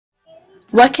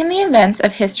What can the events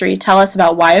of history tell us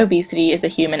about why obesity is a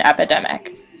human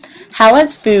epidemic? How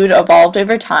has food evolved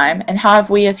over time, and how have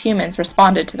we as humans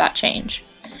responded to that change?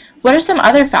 What are some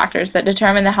other factors that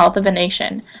determine the health of a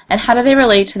nation, and how do they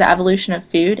relate to the evolution of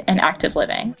food and active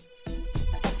living?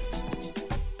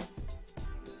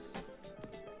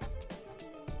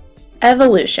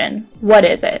 Evolution. What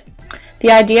is it?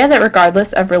 The idea that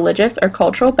regardless of religious or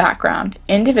cultural background,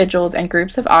 individuals and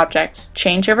groups of objects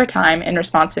change over time in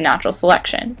response to natural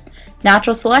selection.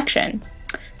 Natural selection.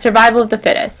 Survival of the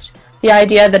fittest. The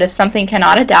idea that if something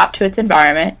cannot adapt to its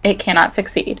environment, it cannot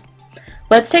succeed.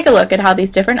 Let's take a look at how these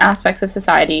different aspects of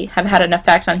society have had an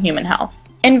effect on human health.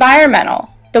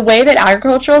 Environmental. The way that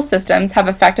agricultural systems have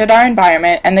affected our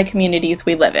environment and the communities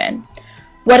we live in.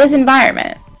 What is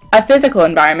environment? A physical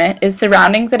environment is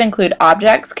surroundings that include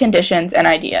objects, conditions, and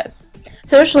ideas.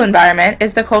 Social environment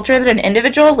is the culture that an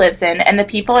individual lives in and the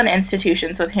people and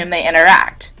institutions with whom they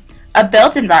interact. A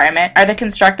built environment are the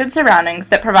constructed surroundings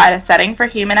that provide a setting for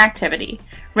human activity,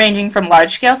 ranging from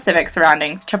large-scale civic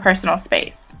surroundings to personal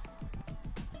space.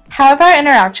 How have our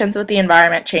interactions with the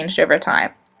environment changed over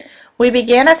time? We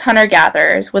began as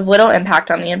hunter-gatherers with little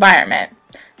impact on the environment.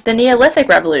 The Neolithic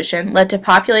Revolution led to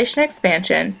population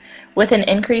expansion with an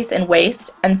increase in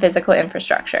waste and physical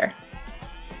infrastructure.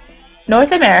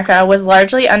 North America was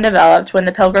largely undeveloped when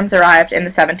the Pilgrims arrived in the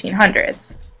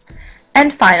 1700s.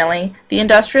 And finally, the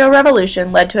Industrial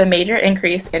Revolution led to a major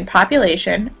increase in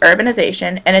population,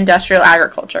 urbanization, and industrial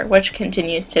agriculture, which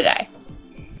continues today.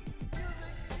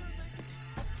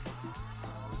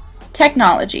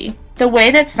 Technology. The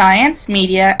way that science,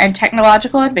 media, and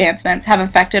technological advancements have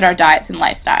affected our diets and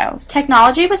lifestyles.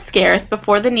 Technology was scarce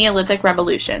before the Neolithic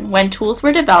Revolution. When tools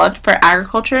were developed for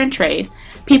agriculture and trade,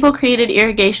 people created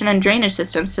irrigation and drainage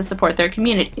systems to support their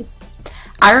communities.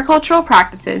 Agricultural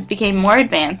practices became more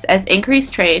advanced as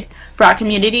increased trade brought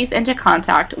communities into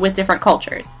contact with different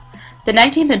cultures. The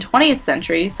 19th and 20th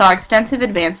centuries saw extensive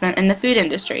advancement in the food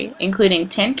industry, including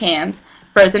tin cans,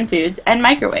 frozen foods, and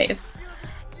microwaves.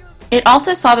 It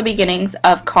also saw the beginnings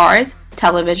of cars,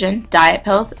 television, diet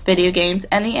pills, video games,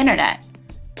 and the internet.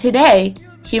 Today,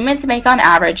 humans make on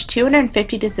average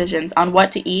 250 decisions on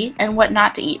what to eat and what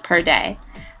not to eat per day.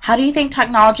 How do you think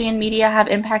technology and media have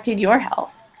impacted your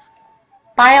health?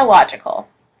 Biological.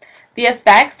 The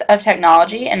effects of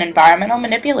technology and environmental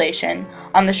manipulation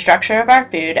on the structure of our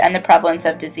food and the prevalence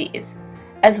of disease,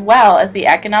 as well as the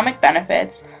economic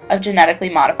benefits of genetically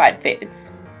modified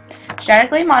foods.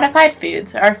 Genetically modified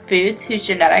foods are foods whose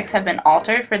genetics have been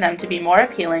altered for them to be more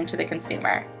appealing to the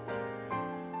consumer.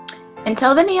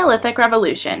 Until the Neolithic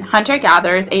Revolution,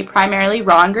 hunter-gatherers ate primarily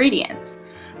raw ingredients.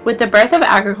 With the birth of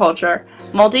agriculture,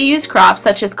 multi-use crops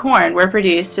such as corn were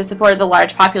produced to support the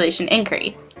large population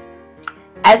increase.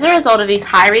 As a result of these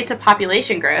high rates of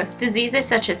population growth, diseases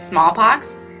such as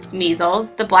smallpox,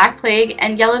 measles, the Black Plague,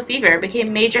 and yellow fever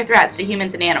became major threats to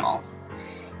humans and animals.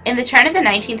 In the turn of the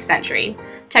 19th century,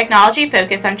 technology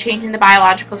focused on changing the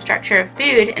biological structure of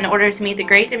food in order to meet the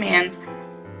great demands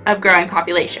of growing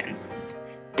populations.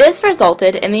 This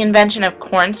resulted in the invention of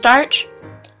cornstarch,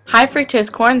 high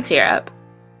fructose corn syrup,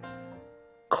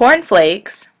 corn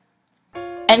flakes,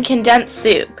 and condensed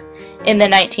soup in the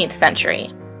 19th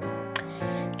century.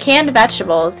 Canned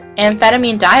vegetables,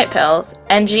 amphetamine diet pills,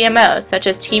 and GMOs such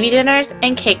as TV dinners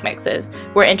and cake mixes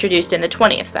were introduced in the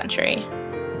 20th century.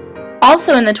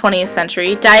 Also in the 20th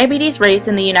century, diabetes rates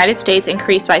in the United States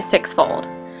increased by sixfold.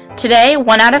 Today,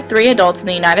 1 out of 3 adults in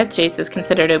the United States is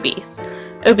considered obese.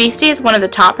 Obesity is one of the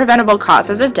top preventable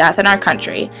causes of death in our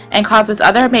country and causes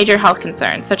other major health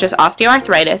concerns such as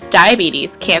osteoarthritis,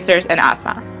 diabetes, cancers, and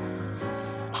asthma.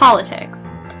 Politics.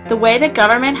 The way that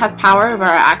government has power over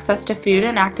our access to food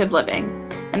and active living,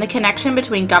 and the connection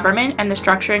between government and the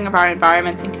structuring of our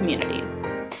environments and communities.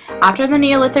 After the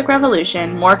Neolithic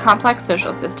Revolution, more complex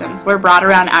social systems were brought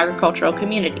around agricultural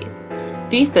communities.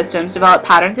 These systems developed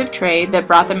patterns of trade that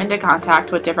brought them into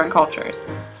contact with different cultures,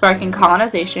 sparking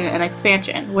colonization and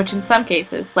expansion, which in some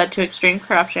cases led to extreme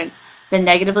corruption that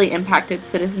negatively impacted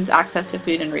citizens' access to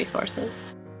food and resources.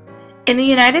 In the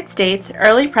United States,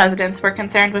 early presidents were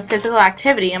concerned with physical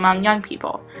activity among young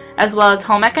people, as well as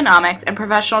home economics and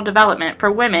professional development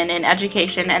for women in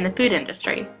education and the food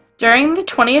industry. During the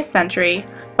 20th century,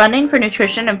 funding for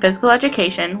nutrition and physical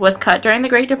education was cut during the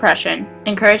Great Depression,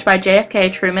 encouraged by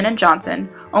JFK, Truman, and Johnson,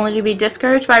 only to be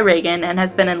discouraged by Reagan and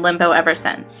has been in limbo ever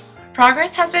since.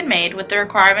 Progress has been made with the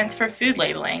requirements for food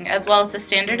labeling, as well as the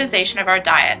standardization of our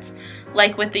diets,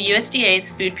 like with the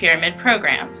USDA's food pyramid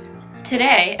programs.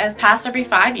 Today, as passed every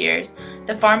 5 years,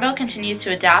 the Farm Bill continues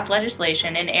to adapt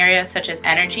legislation in areas such as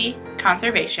energy,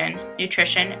 conservation,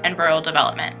 nutrition, and rural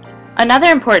development. Another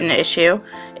important issue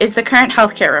is the current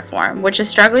healthcare reform, which is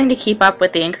struggling to keep up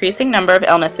with the increasing number of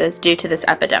illnesses due to this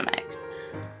epidemic.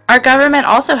 Our government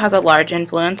also has a large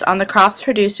influence on the crops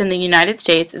produced in the United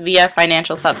States via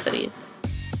financial subsidies.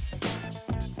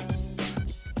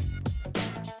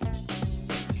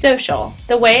 Social,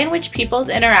 the way in which people's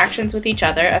interactions with each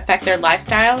other affect their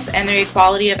lifestyles and their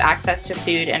equality of access to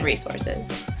food and resources.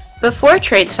 Before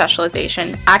trade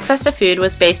specialization, access to food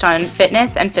was based on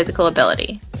fitness and physical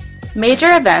ability.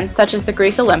 Major events such as the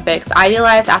Greek Olympics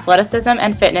idealized athleticism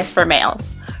and fitness for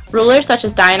males. Rulers such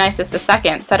as Dionysius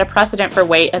II set a precedent for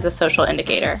weight as a social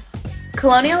indicator.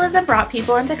 Colonialism brought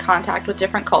people into contact with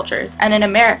different cultures, and in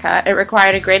America, it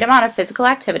required a great amount of physical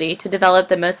activity to develop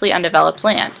the mostly undeveloped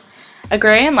land.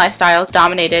 Agrarian lifestyles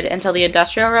dominated until the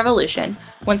Industrial Revolution,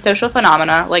 when social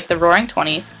phenomena like the Roaring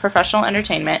Twenties, professional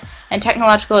entertainment, and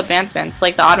technological advancements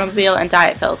like the automobile and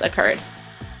diet pills occurred.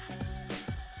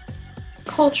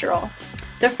 Cultural,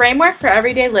 the framework for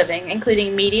everyday living,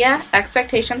 including media,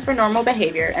 expectations for normal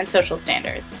behavior, and social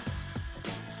standards.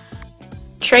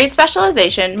 Trade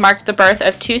specialization marked the birth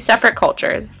of two separate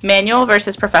cultures, manual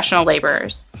versus professional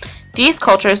laborers. These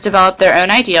cultures developed their own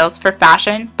ideals for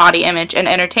fashion, body image, and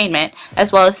entertainment,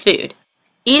 as well as food.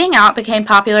 Eating out became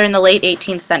popular in the late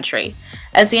 18th century.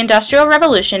 As the Industrial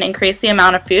Revolution increased the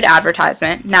amount of food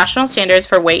advertisement, national standards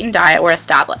for weight and diet were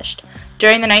established.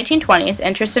 During the 1920s,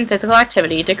 interest in physical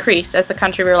activity decreased as the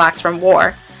country relaxed from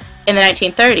war. In the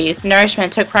 1930s,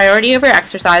 nourishment took priority over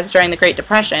exercise during the Great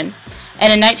Depression,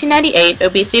 and in 1998,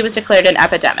 obesity was declared an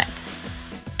epidemic.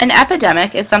 An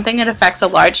epidemic is something that affects a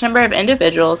large number of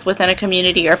individuals within a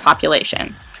community or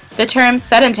population. The term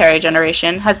sedentary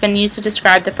generation has been used to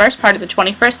describe the first part of the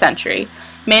 21st century,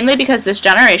 mainly because this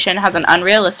generation has an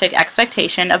unrealistic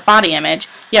expectation of body image,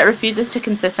 yet refuses to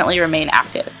consistently remain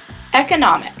active.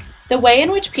 Economic, the way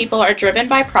in which people are driven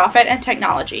by profit and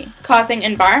technology, causing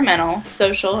environmental,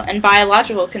 social, and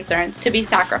biological concerns to be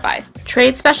sacrificed.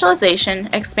 Trade specialization,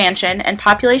 expansion, and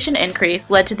population increase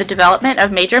led to the development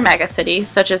of major megacities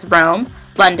such as Rome,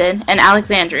 London, and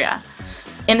Alexandria.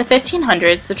 In the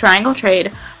 1500s, the triangle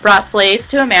trade brought slaves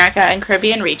to America and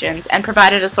Caribbean regions and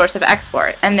provided a source of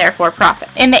export, and therefore profit.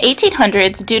 In the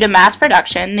 1800s, due to mass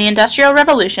production, the Industrial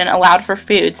Revolution allowed for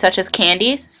foods such as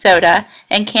candies, soda,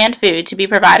 and canned food to be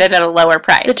provided at a lower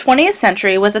price. The 20th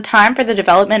century was a time for the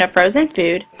development of frozen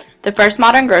food, the first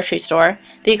modern grocery store,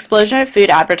 the explosion of food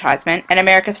advertisement, and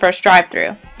America's first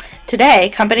drive-thru. Today,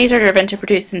 companies are driven to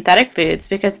produce synthetic foods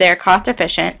because they are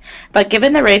cost-efficient, but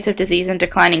given the rates of disease and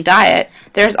declining diet,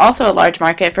 there is also a large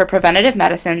market for preventative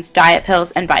medicines, diet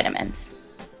pills, and vitamins.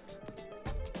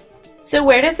 So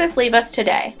where does this leave us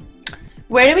today?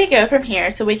 Where do we go from here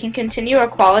so we can continue a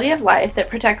quality of life that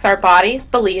protects our bodies,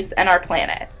 beliefs, and our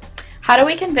planet? How do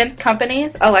we convince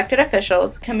companies, elected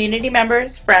officials, community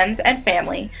members, friends, and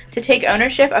family to take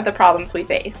ownership of the problems we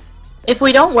face? If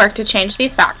we don't work to change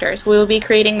these factors, we will be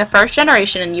creating the first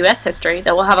generation in U.S. history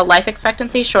that will have a life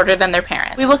expectancy shorter than their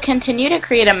parents. We will continue to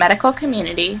create a medical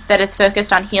community that is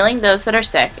focused on healing those that are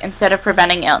sick instead of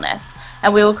preventing illness,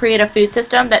 and we will create a food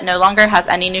system that no longer has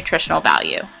any nutritional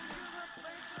value.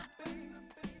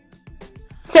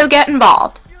 So get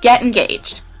involved, get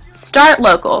engaged. Start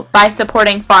local by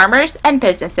supporting farmers and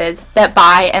businesses that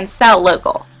buy and sell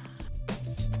local.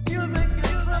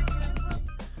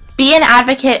 Be an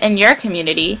advocate in your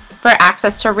community for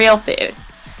access to real food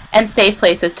and safe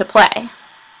places to play.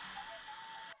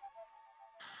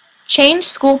 Change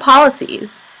school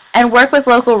policies and work with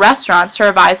local restaurants to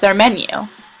revise their menu.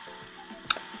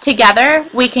 Together,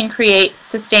 we can create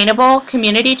sustainable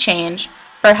community change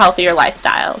for healthier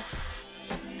lifestyles.